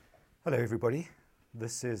Hello, everybody.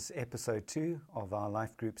 This is episode 2 of our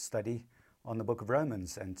life group study on the book of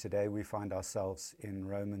Romans, and today we find ourselves in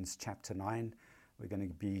Romans chapter 9. We're going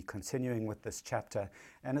to be continuing with this chapter,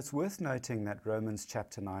 and it's worth noting that Romans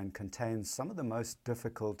chapter 9 contains some of the most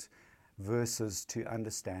difficult verses to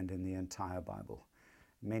understand in the entire Bible.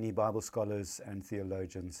 Many Bible scholars and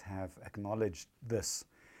theologians have acknowledged this.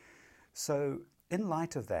 So, in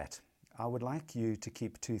light of that, I would like you to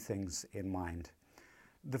keep two things in mind.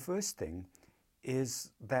 The first thing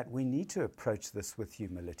is that we need to approach this with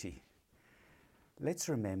humility. Let's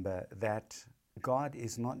remember that God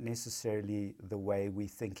is not necessarily the way we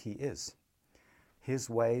think He is. His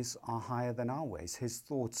ways are higher than our ways. His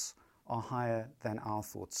thoughts are higher than our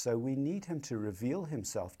thoughts. So we need Him to reveal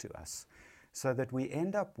Himself to us so that we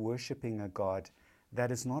end up worshiping a God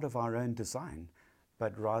that is not of our own design,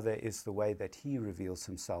 but rather is the way that He reveals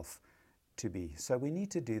Himself to be. So we need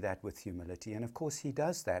to do that with humility. And of course, He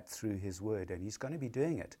does that through His Word, and He's going to be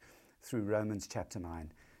doing it through Romans chapter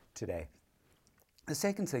 9 today. The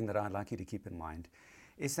second thing that I'd like you to keep in mind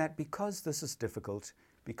is that because this is difficult,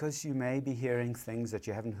 because you may be hearing things that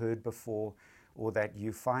you haven't heard before or that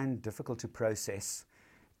you find difficult to process,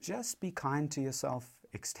 just be kind to yourself,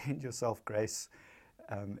 extend yourself grace,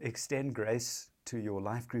 extend grace to your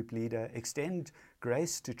life group leader, extend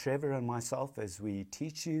grace to Trevor and myself as we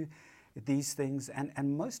teach you these things,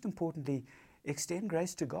 and most importantly, extend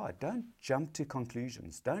grace to God. Don't jump to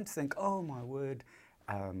conclusions. Don't think, oh my word,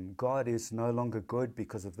 God is no longer good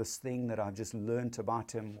because of this thing that I've just learned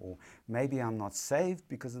about Him, or maybe I'm not saved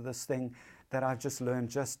because of this thing that I've just learned.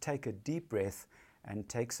 Just take a deep breath and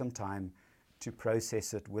take some time to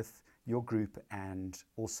process it with your group and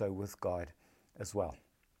also with God as well.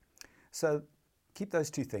 So keep those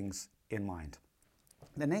two things in mind.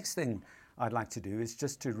 The next thing I'd like to do is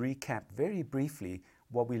just to recap very briefly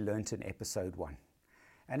what we learnt in episode 1.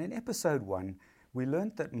 And in episode 1, we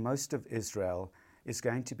learnt that most of Israel is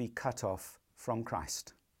going to be cut off from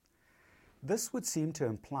Christ. This would seem to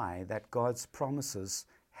imply that God's promises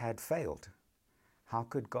had failed. How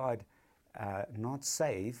could God not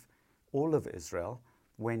save all of Israel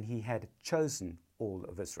when He had chosen all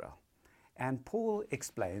of Israel? And Paul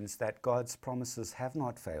explains that God's promises have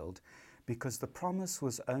not failed because the promise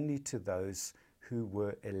was only to those who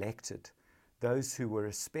were elected, those who were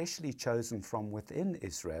especially chosen from within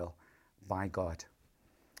Israel by God.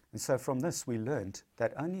 And so from this we learned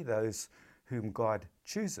that only those whom God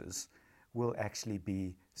chooses will actually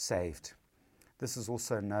be saved. This is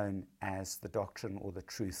also known as the doctrine or the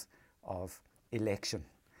truth of election.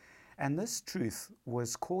 And this truth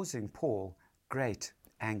was causing Paul great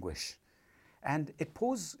anguish. And it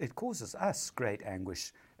causes us great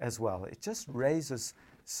anguish as well. It just raises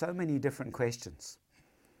so many different questions.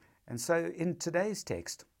 And so in today's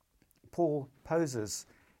text, Paul poses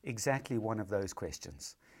exactly one of those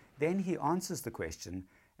questions. Then he answers the question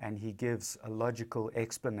and he gives a logical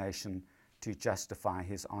explanation to justify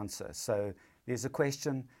his answer. So there's a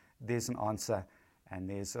question, there's an answer, and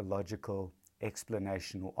there's a logical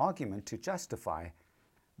explanation or argument to justify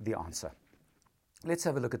the answer. Let's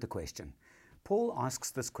have a look at the question. Paul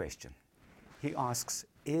asks this question. He asks,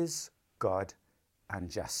 is God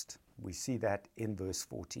unjust? We see that in verse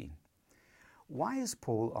 14. Why is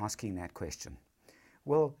Paul asking that question?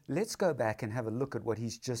 Well, let's go back and have a look at what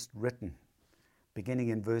he's just written, beginning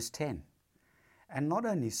in verse 10. And not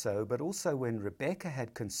only so, but also when Rebekah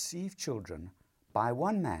had conceived children by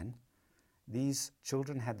one man, these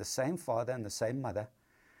children had the same father and the same mother,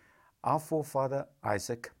 our forefather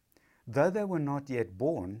Isaac, though they were not yet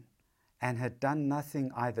born, and had done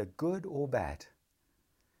nothing either good or bad.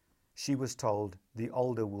 She was told, the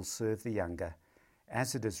older will serve the younger.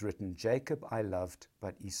 As it is written, Jacob I loved,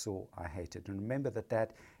 but Esau I hated. And remember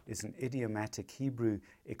that is an idiomatic Hebrew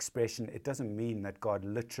expression. It doesn't mean that God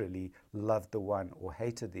literally loved the one or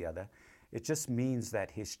hated the other. It just means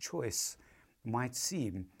that His choice might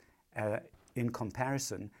seem, in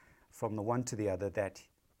comparison from the one to the other, that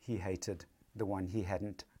He hated the one He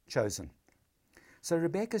hadn't chosen. So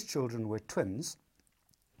Rebekah's children were twins.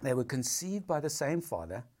 They were conceived by the same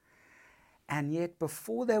father, and yet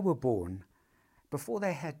before they were born, before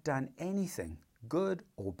they had done anything, good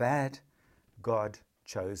or bad, God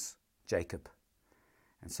chose Jacob.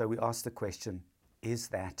 And so we ask the question, is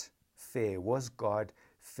that fair? Was God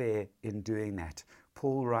fair in doing that?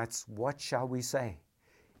 Paul writes, what shall we say?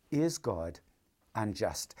 Is God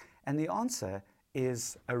unjust? And the answer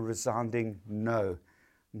is a resounding no.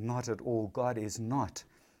 Not at all. God is not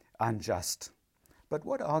unjust. But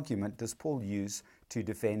what argument does Paul use to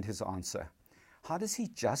defend his answer? How does he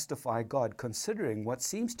justify God considering what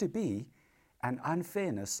seems to be an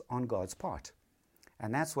unfairness on God's part?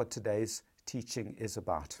 And that's what today's teaching is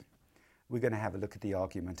about. We're going to have a look at the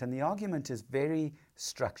argument. And the argument is very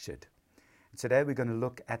structured. Today we're going to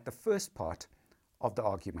look at the first part of the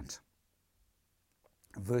argument.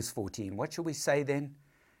 Verse 14. What shall we say then?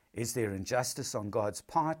 Is there injustice on God's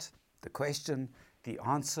part? The question, the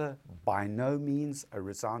answer, by no means, a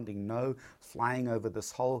resounding no, flying over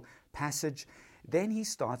this whole passage. Then he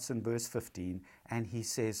starts in verse 15 and he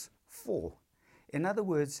says, for. In other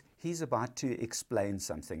words, he's about to explain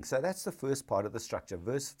something. So that's the first part of the structure.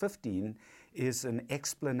 Verse 15 is an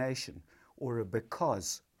explanation or a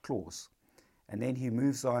because clause. And then he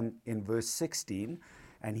moves on in verse 16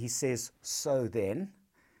 and he says, so then,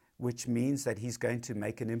 which means that he's going to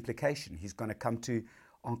make an implication. He's going to come to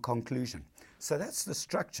a conclusion. So that's the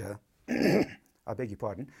structure, I beg your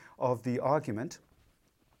pardon, of the argument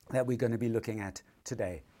that we're going to be looking at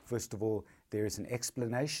today. First of all, there is an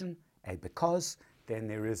explanation, a because, then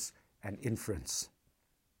there is an inference.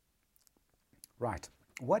 Right,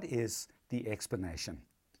 what is the explanation?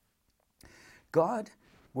 God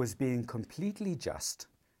was being completely just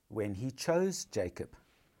when he chose Jacob,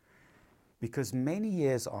 because many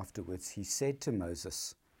years afterwards he said to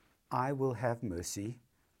Moses, I will have mercy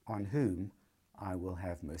on whom I will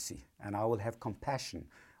have mercy, and I will have compassion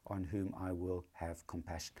on whom I will have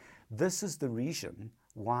compassion. This is the reason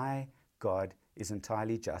why God is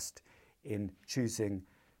entirely just in choosing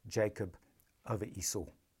Jacob over Esau.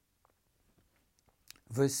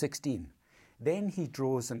 Verse 16, then he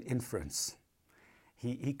draws an inference.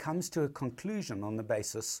 He comes to a conclusion on the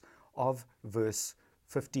basis of verse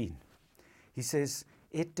 15. He says,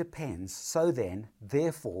 it depends. So then,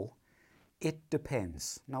 therefore, it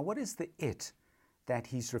depends. Now, what is the it that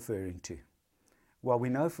he's referring to? Well, we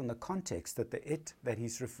know from the context that the it that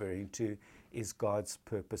he's referring to is God's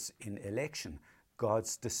purpose in election,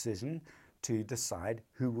 God's decision to decide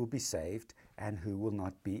who will be saved and who will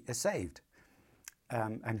not be saved,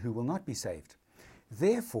 and who will not be saved.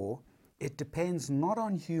 Therefore, it depends not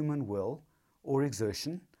on human will or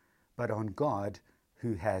exertion, but on God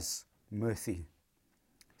who has mercy.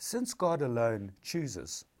 Since God alone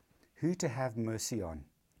chooses who to have mercy on,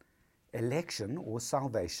 election or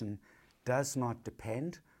salvation does not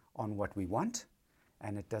depend on what we want,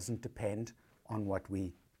 and it doesn't depend on what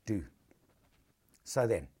we do. So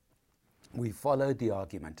then, we followed the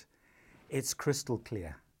argument. It's crystal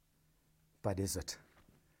clear. But is it?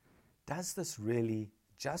 Does this really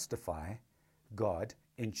justify God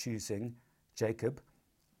in choosing Jacob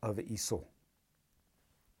over Esau?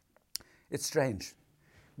 It's strange.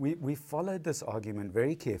 We followed this argument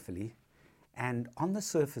very carefully, and on the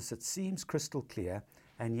surface it seems crystal clear,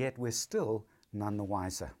 and yet we're still none the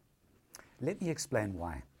wiser. Let me explain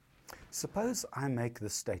why. Suppose I make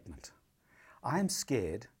this statement. I'm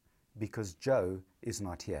scared because Joe is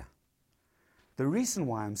not here. The reason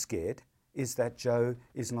why I'm scared is that Joe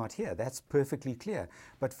is not here. That's perfectly clear.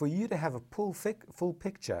 But for you to have a full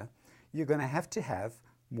picture, you're going to have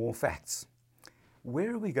more facts.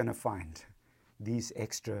 Where are we going to find these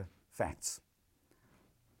extra facts?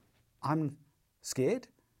 I'm scared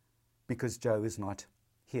because Joe is not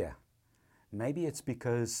here. Maybe it's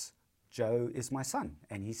because Joe is my son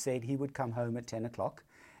and he said he would come home at 10 o'clock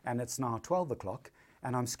and it's now 12 o'clock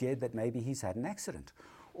and I'm scared that maybe he's had an accident.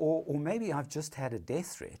 Or maybe I've just had a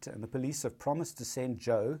death threat and the police have promised to send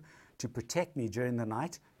Joe to protect me during the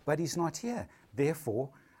night, but he's not here. Therefore,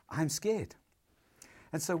 I'm scared.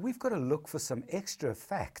 And so we've got to look for some extra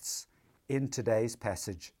facts in today's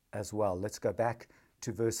passage as well. Let's go back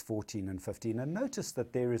to verse 14 and 15 and notice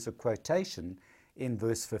that there is a quotation in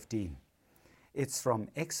verse 15. It's from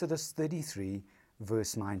Exodus 33,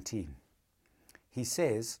 verse 19. He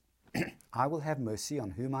says, I will have mercy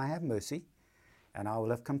on whom I have mercy, and I will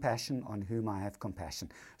have compassion on whom I have compassion.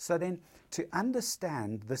 So then, to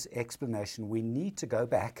understand this explanation, we need to go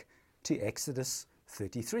back to Exodus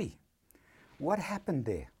 33. What happened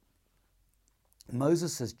there?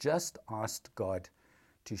 Moses has just asked God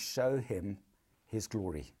to show him his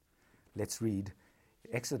glory. Let's read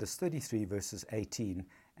Exodus 33, verses 18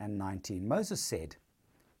 and 19. Moses said,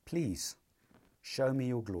 please show me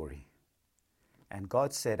your glory. And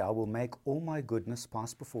God said, I will make all my goodness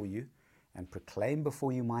pass before you and proclaim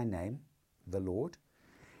before you my name, the Lord.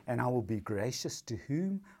 And I will be gracious to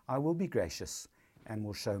whom I will be gracious, and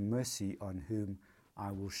will show mercy on whom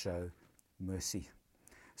I will show mercy.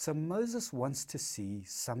 So Moses wants to see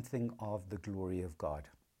something of the glory of God.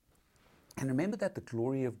 And remember that the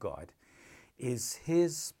glory of God is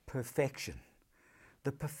his perfection,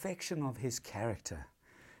 the perfection of his character,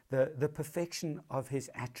 the perfection of his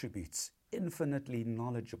attributes, infinitely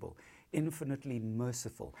knowledgeable, infinitely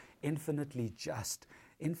merciful, infinitely just,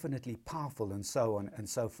 infinitely powerful, and so on and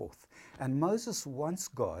so forth. And Moses wants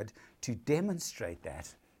God to demonstrate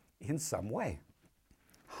that in some way.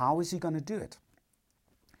 How is he going to do it?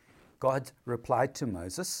 God replied to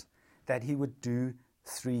Moses that he would do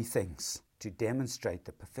 3 things to demonstrate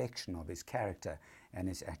the perfection of his character and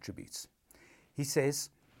his attributes. He says,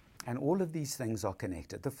 and all of these things are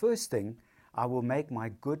connected. The first thing, I will make my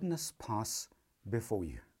goodness pass before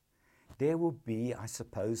you. There will be, I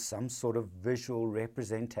suppose, some sort of visual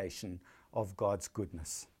representation of God's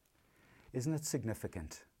goodness. Isn't it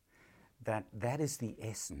significant that that is the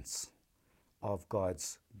essence of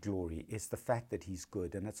God's glory, is the fact that he's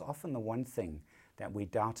good? And it's often the one thing that we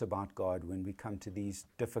doubt about God when we come to these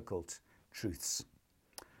difficult truths.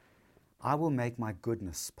 I will make my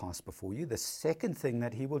goodness pass before you. The second thing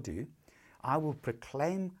that he will do, I will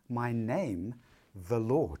proclaim my name, the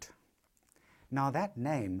Lord. Now that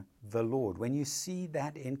name, the Lord, when you see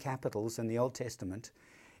that in capitals in the Old Testament,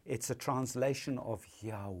 it's a translation of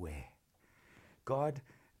Yahweh.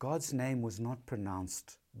 God's name was not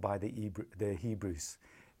pronounced by the Hebrews.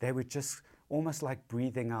 They were just almost like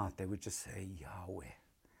breathing out. They would just say Yahweh.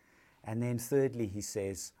 And then thirdly, he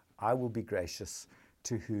says, I will be gracious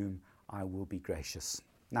to whom I will be gracious.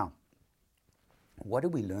 Now, what do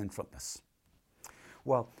we learn from this?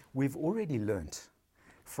 Well, we've already learnt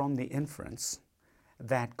from the inference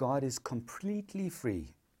that God is completely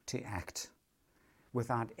free to act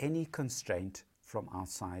without any constraint from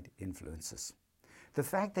outside influences. The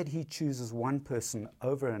fact that he chooses one person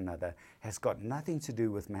over another has got nothing to do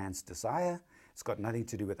with man's desire. It's got nothing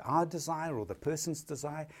to do with our desire or the person's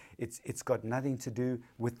desire. It's got nothing to do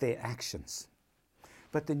with their actions.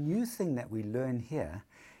 But the new thing that we learn here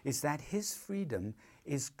is that his freedom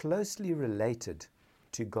is closely related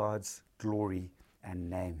to God's glory and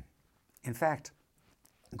name. In fact,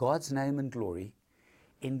 God's name and glory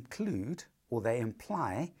include, or they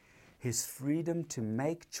imply, his freedom to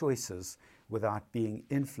make choices without being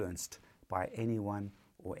influenced by anyone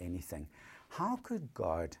or anything. How could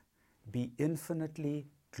God be infinitely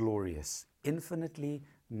glorious, infinitely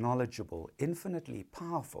knowledgeable, infinitely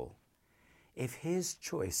powerful, if his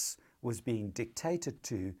choice was being dictated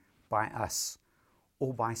to by us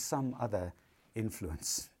or by some other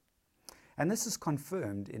influence? And this is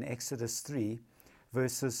confirmed in Exodus 3,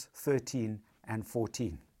 verses 13 and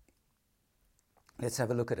 14. Let's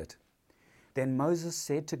have a look at it. Then Moses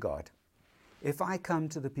said to God, if I come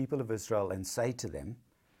to the people of Israel and say to them,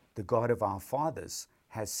 the God of our fathers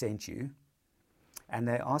has sent you, and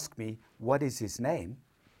they ask me, what is his name?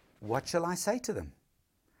 What shall I say to them?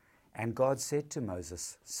 And God said to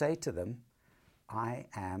Moses, say to them, I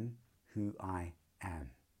am who I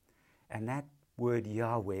am. And that word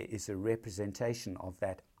Yahweh is a representation of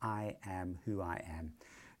that I am who I am.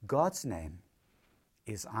 God's name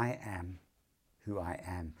is I am who I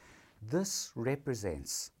am. This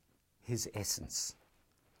represents his essence.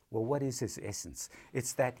 Well, what is his essence?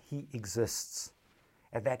 It's that he exists,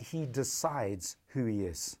 and that he decides who he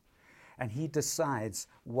is, and he decides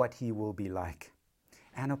what he will be like.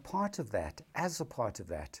 And as a part of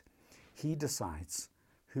that, he decides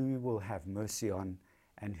who he will have mercy on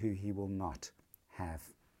and who he will not have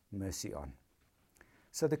mercy on.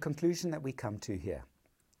 So the conclusion that we come to here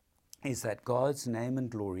is that God's name and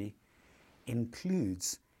glory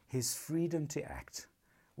includes his freedom to act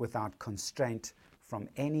without constraint from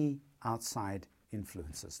any outside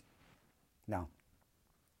influences. Now,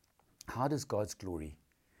 how does God's glory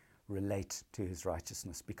relate to his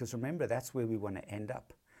righteousness? Because remember, that's where we want to end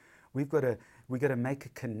up. We've got to make a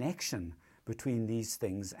connection between these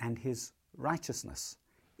things and his righteousness.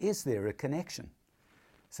 Is there a connection?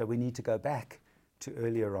 So we need to go back to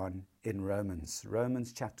earlier on in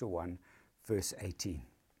Romans chapter 1, verse 18.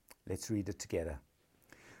 Let's read it together.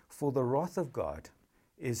 For the wrath of God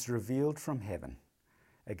is revealed from heaven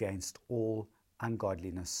against all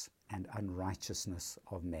ungodliness and unrighteousness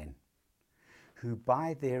of men, who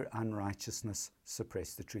by their unrighteousness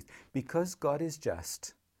suppress the truth. Because God is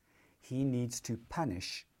just, he needs to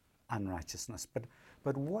punish unrighteousness.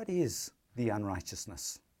 But what is the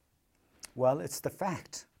unrighteousness? Well, it's the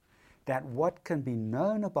fact that what can be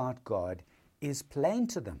known about God is plain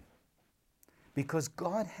to them, because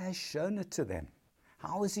God has shown it to them.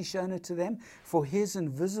 How has he shown it to them? For his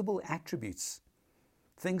invisible attributes,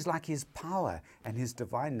 things like his power and his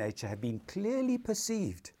divine nature, have been clearly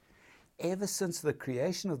perceived ever since the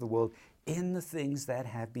creation of the world in the things that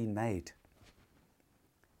have been made.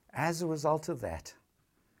 As a result of that,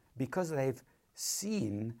 because they've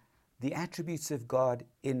seen the attributes of God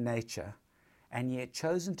in nature, and yet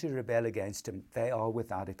chosen to rebel against him, they are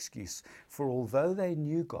without excuse. For although they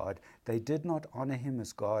knew God, they did not honor him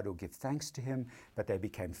as God or give thanks to him, but they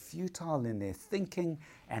became futile in their thinking,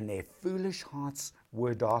 and their foolish hearts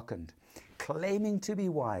were darkened. Claiming to be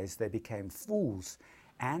wise, they became fools,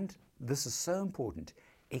 and, this is so important,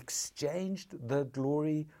 exchanged the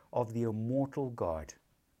glory of the immortal God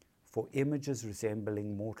for images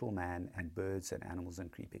resembling mortal man and birds and animals and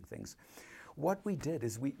creeping things. What we did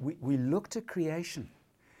is we looked at creation.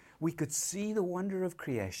 We could see the wonder of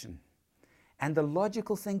creation. And the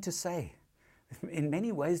logical thing to say, in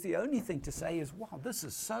many ways, the only thing to say is, wow, this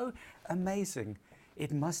is so amazing.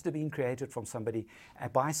 It must have been created from somebody,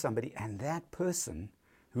 by somebody, and that person,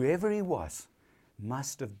 whoever he was,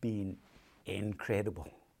 must have been incredible.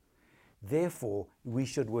 Therefore, we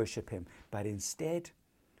should worship him. But instead,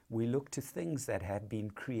 we look to things that have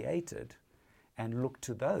been created and look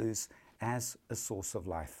to those as a source of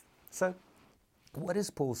life. So, what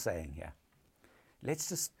is Paul saying here? Let's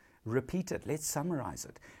just repeat it. Let's summarize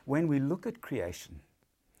it. When we look at creation,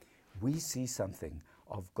 we see something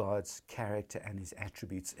of God's character and his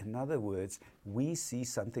attributes. In other words, we see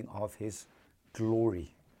something of his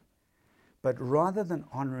glory. But rather than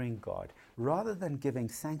honoring God, rather than giving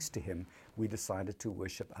thanks to him, we decided to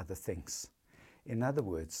worship other things. In other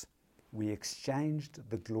words, we exchanged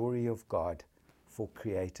the glory of God for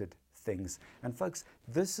created things. And folks,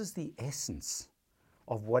 this is the essence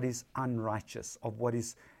of what is unrighteous, of what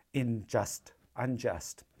is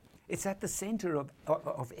unjust. It's at the center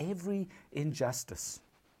of every injustice.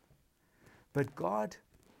 But God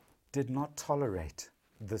did not tolerate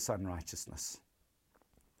this unrighteousness.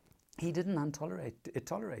 He didn't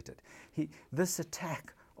tolerate it. This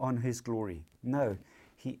attack on his glory. No,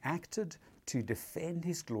 he acted to defend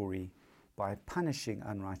his glory by punishing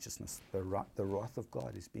unrighteousness. The wrath of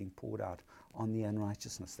God is being poured out on the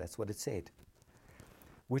unrighteousness. That's what it said.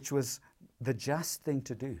 Which was the just thing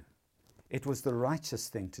to do. It was the righteous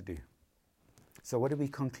thing to do. So what do we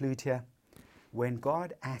conclude here? When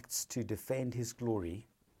God acts to defend his glory,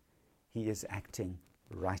 he is acting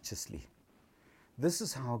righteously. This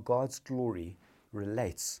is how God's glory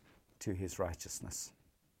relates to his righteousness.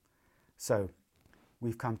 So,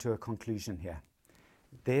 we've come to a conclusion here.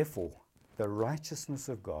 Therefore, the righteousness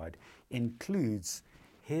of God includes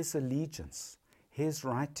his allegiance, his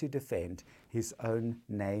right to defend his own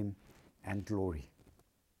name and glory.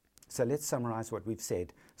 So let's summarize what we've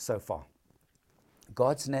said so far.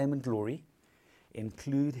 God's name and glory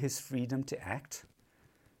include his freedom to act,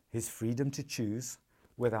 his freedom to choose,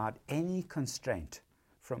 without any constraint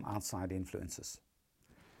from outside influences.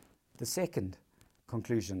 The second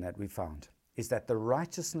conclusion that we found is that the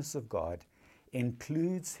righteousness of God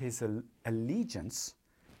includes his allegiance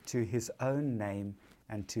to his own name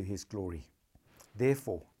and to his glory.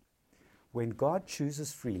 Therefore, when God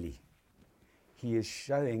chooses freely, he is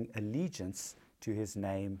showing allegiance to his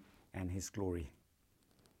name and his glory.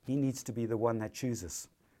 He needs to be the one that chooses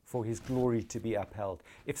for his glory to be upheld.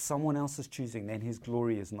 If someone else is choosing, then his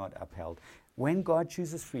glory is not upheld. When God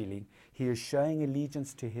chooses freely, he is showing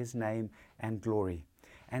allegiance to his name and glory.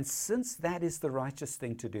 And since that is the righteous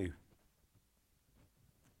thing to do,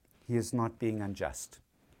 he is not being unjust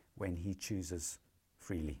when he chooses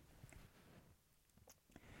freely.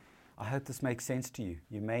 I hope this makes sense to you.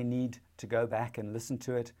 You may need to go back and listen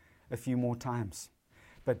to it a few more times.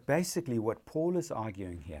 But basically what Paul is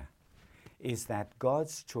arguing here is that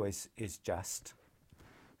God's choice is just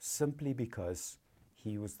simply because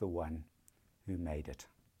he was the one who made it.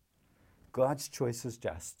 God's choice is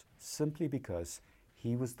just simply because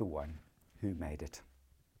he was the one who made it.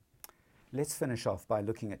 Let's finish off by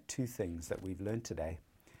looking at two things that we've learned today,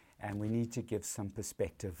 and we need to give some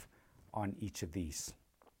perspective on each of these.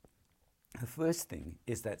 The first thing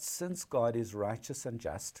is that since God is righteous and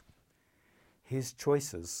just, his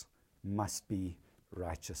choices must be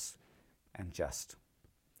righteous and just.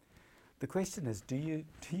 The question is, do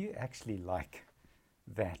you actually like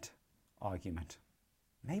that argument?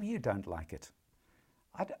 Maybe you don't like it.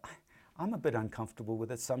 I'm a bit uncomfortable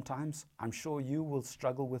with it sometimes. I'm sure you will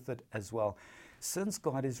struggle with it as well. Since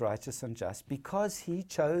God is righteous and just, because he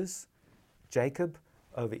chose Jacob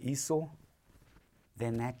over Esau,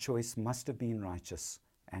 then that choice must have been righteous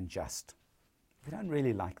and just. We don't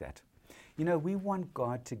really like that. You know, we want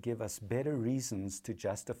God to give us better reasons to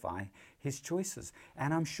justify his choices,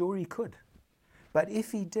 and I'm sure he could. But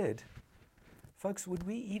if he did, folks, would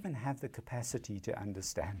we even have the capacity to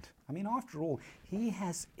understand? I mean, after all, he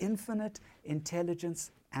has infinite intelligence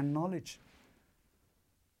and knowledge.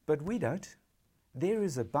 But we don't. There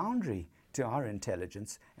is a boundary to our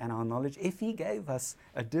intelligence and our knowledge. If he gave us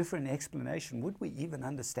a different explanation, would we even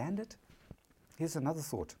understand it? Here's another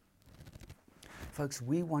thought. Folks,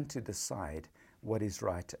 we want to decide what is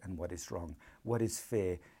right and what is wrong, what is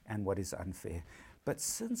fair and what is unfair. But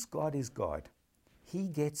since God is God, He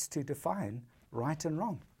gets to define right and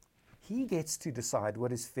wrong. He gets to decide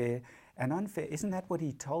what is fair and unfair. Isn't that what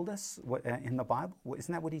He told us in the Bible?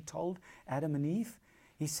 Isn't that what He told Adam and Eve?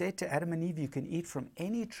 He said to Adam and Eve, you can eat from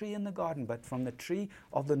any tree in the garden, but from the tree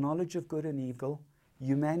of the knowledge of good and evil,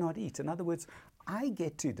 you may not eat. In other words, I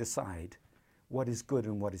get to decide what is good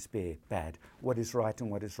and what is bad, what is right and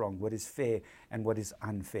what is wrong, what is fair and what is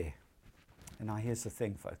unfair. And now here's the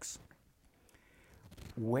thing, folks.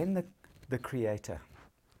 When the Creator,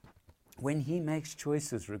 when He makes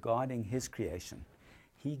choices regarding His creation,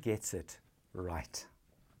 He gets it right.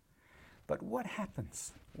 But what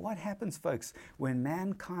happens? What happens, folks, when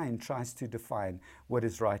mankind tries to define what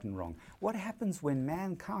is right and wrong? What happens when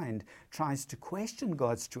mankind tries to question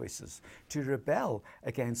God's choices, to rebel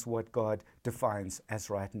against what God defines as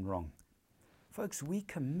right and wrong? Folks, we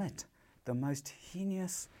commit the most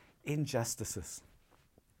heinous injustices.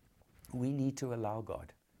 We need to allow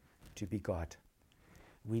God to be God.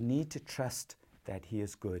 We need to trust that He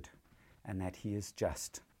is good and that He is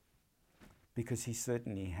just, because He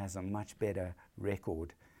certainly has a much better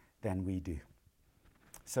record than we do.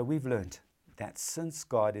 So we've learned that since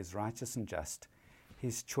God is righteous and just,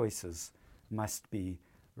 His choices must be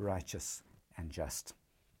righteous and just.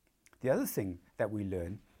 The other thing that we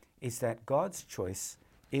learn is that God's choice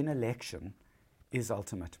in election is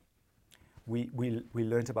ultimate. We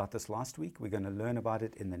learned about this last week. We're going to learn about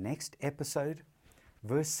it in the next episode.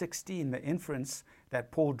 Verse 16, the inference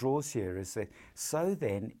that Paul draws here is that, so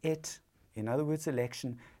then it, in other words,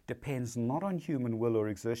 election, depends not on human will or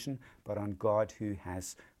exertion, but on God who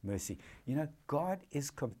has mercy. You know, God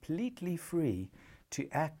is completely free to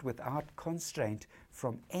act without constraint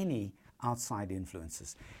from any outside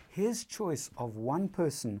influences. His choice of one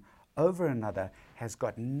person over another has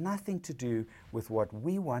got nothing to do with what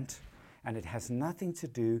we want, and it has nothing to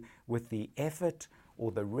do with the effort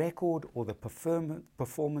or the record or the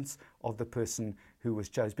performance of the person who was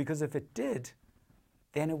chosen. Because if it did,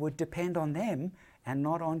 then it would depend on them and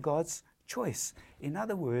not on God's choice. In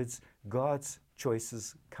other words, God's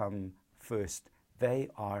choices come first. They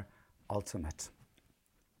are ultimate.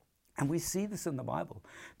 And we see this in the Bible.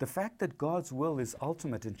 The fact that God's will is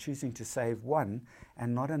ultimate in choosing to save one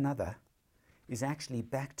and not another is actually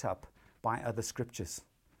backed up by other scriptures.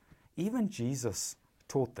 Even Jesus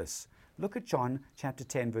taught this. Look at John chapter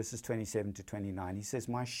 10, verses 27 to 29. He says,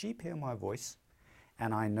 my sheep hear my voice,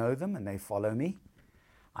 and I know them, and they follow me.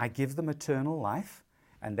 I give them eternal life,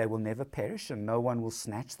 and they will never perish, and no one will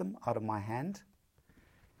snatch them out of my hand.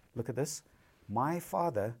 Look at this. My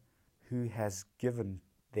Father who has given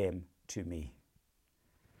them to me.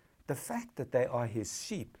 The fact that they are His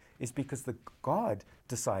sheep is because God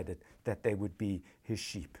decided that they would be His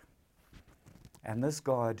sheep. And this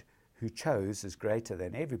God who chose is greater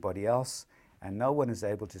than everybody else, and no one is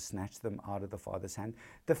able to snatch them out of the Father's hand.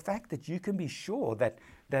 The fact that you can be sure that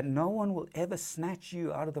no one will ever snatch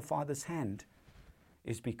you out of the Father's hand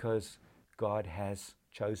is because God has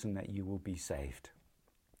chosen that you will be saved.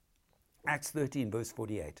 Acts 13, verse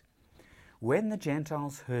 48. When the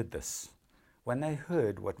Gentiles heard this, when they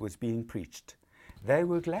heard what was being preached, they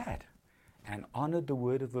were glad and honored the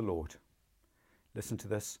word of the Lord. Listen to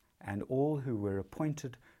this. And all who were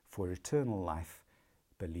appointed for eternal life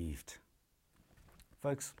believed.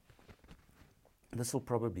 Folks, this will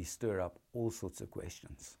probably stir up all sorts of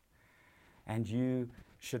questions, and you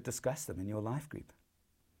should discuss them in your life group.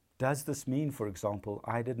 Does this mean, for example,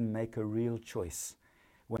 I didn't make a real choice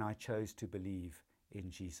when I chose to believe in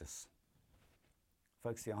Jesus?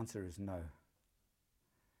 Folks, the answer is no.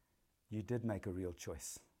 You did make a real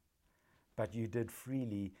choice, but you did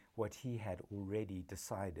freely what He had already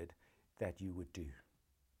decided that you would do.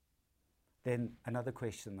 Then another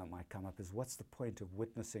question that might come up is, what's the point of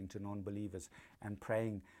witnessing to non-believers and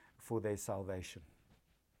praying for their salvation?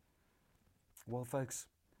 Well, folks,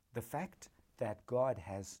 the fact that God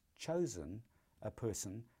has chosen a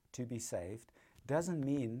person to be saved doesn't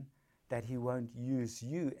mean that He won't use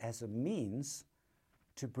you as a means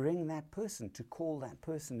to bring that person, to call that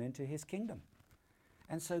person into His kingdom.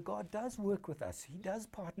 And so God does work with us. He does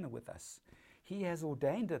partner with us. He has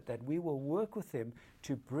ordained it that we will work with Him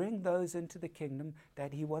to bring those into the kingdom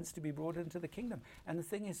that He wants to be brought into the kingdom. And the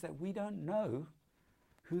thing is that we don't know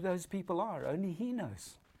who those people are. Only He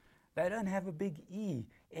knows. They don't have a big E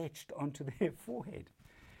etched onto their forehead.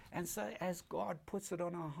 And so as God puts it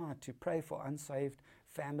on our heart to pray for unsaved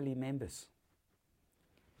family members,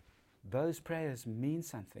 those prayers mean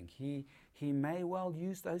something. He may well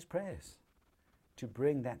use those prayers to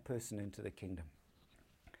bring that person into the kingdom.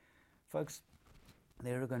 Folks,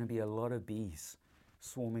 there are going to be a lot of bees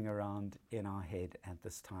swarming around in our head at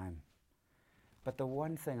this time. But the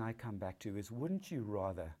one thing I come back to is, wouldn't you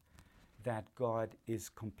rather that God is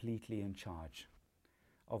completely in charge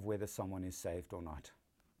of whether someone is saved or not?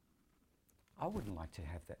 I wouldn't like to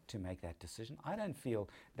have that, to make that decision. I don't feel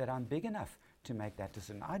that I'm big enough to make that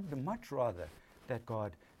decision. I'd much rather that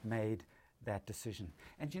God made that decision.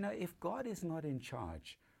 And you know, if God is not in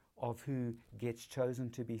charge of who gets chosen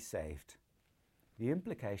to be saved, the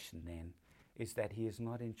implication then is that he is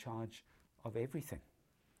not in charge of everything.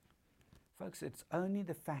 Folks, it's only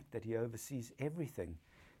the fact that he oversees everything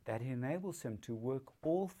that enables him to work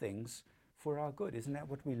all things for our good. Isn't that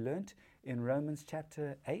what we learnt in Romans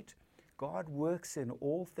chapter 8? God works in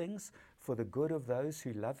all things for the good of those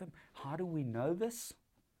who love him. How do we know this?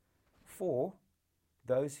 For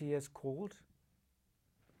those he has called,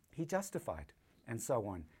 he justified, and so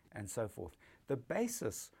on and so forth. The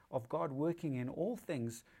basis of God working in all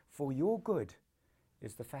things for your good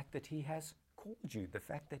is the fact that he has called you, the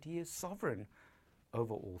fact that he is sovereign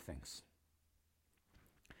over all things.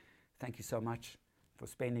 Thank you so much for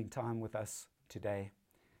spending time with us today.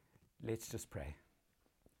 Let's just pray.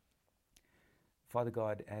 Father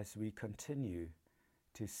God, as we continue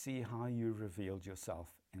to see how you revealed yourself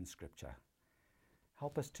in Scripture,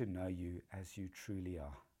 help us to know you as you truly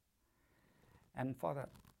are. And Father,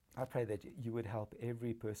 I pray that you would help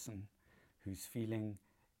every person who's feeling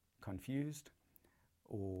confused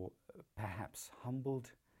or perhaps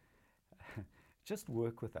humbled. Just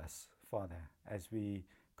work with us, Father, as we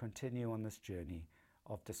continue on this journey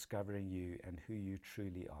of discovering you and who you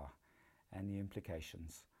truly are and the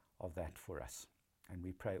implications of that for us. And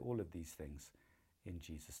we pray all of these things in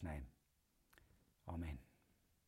Jesus' name. Amen.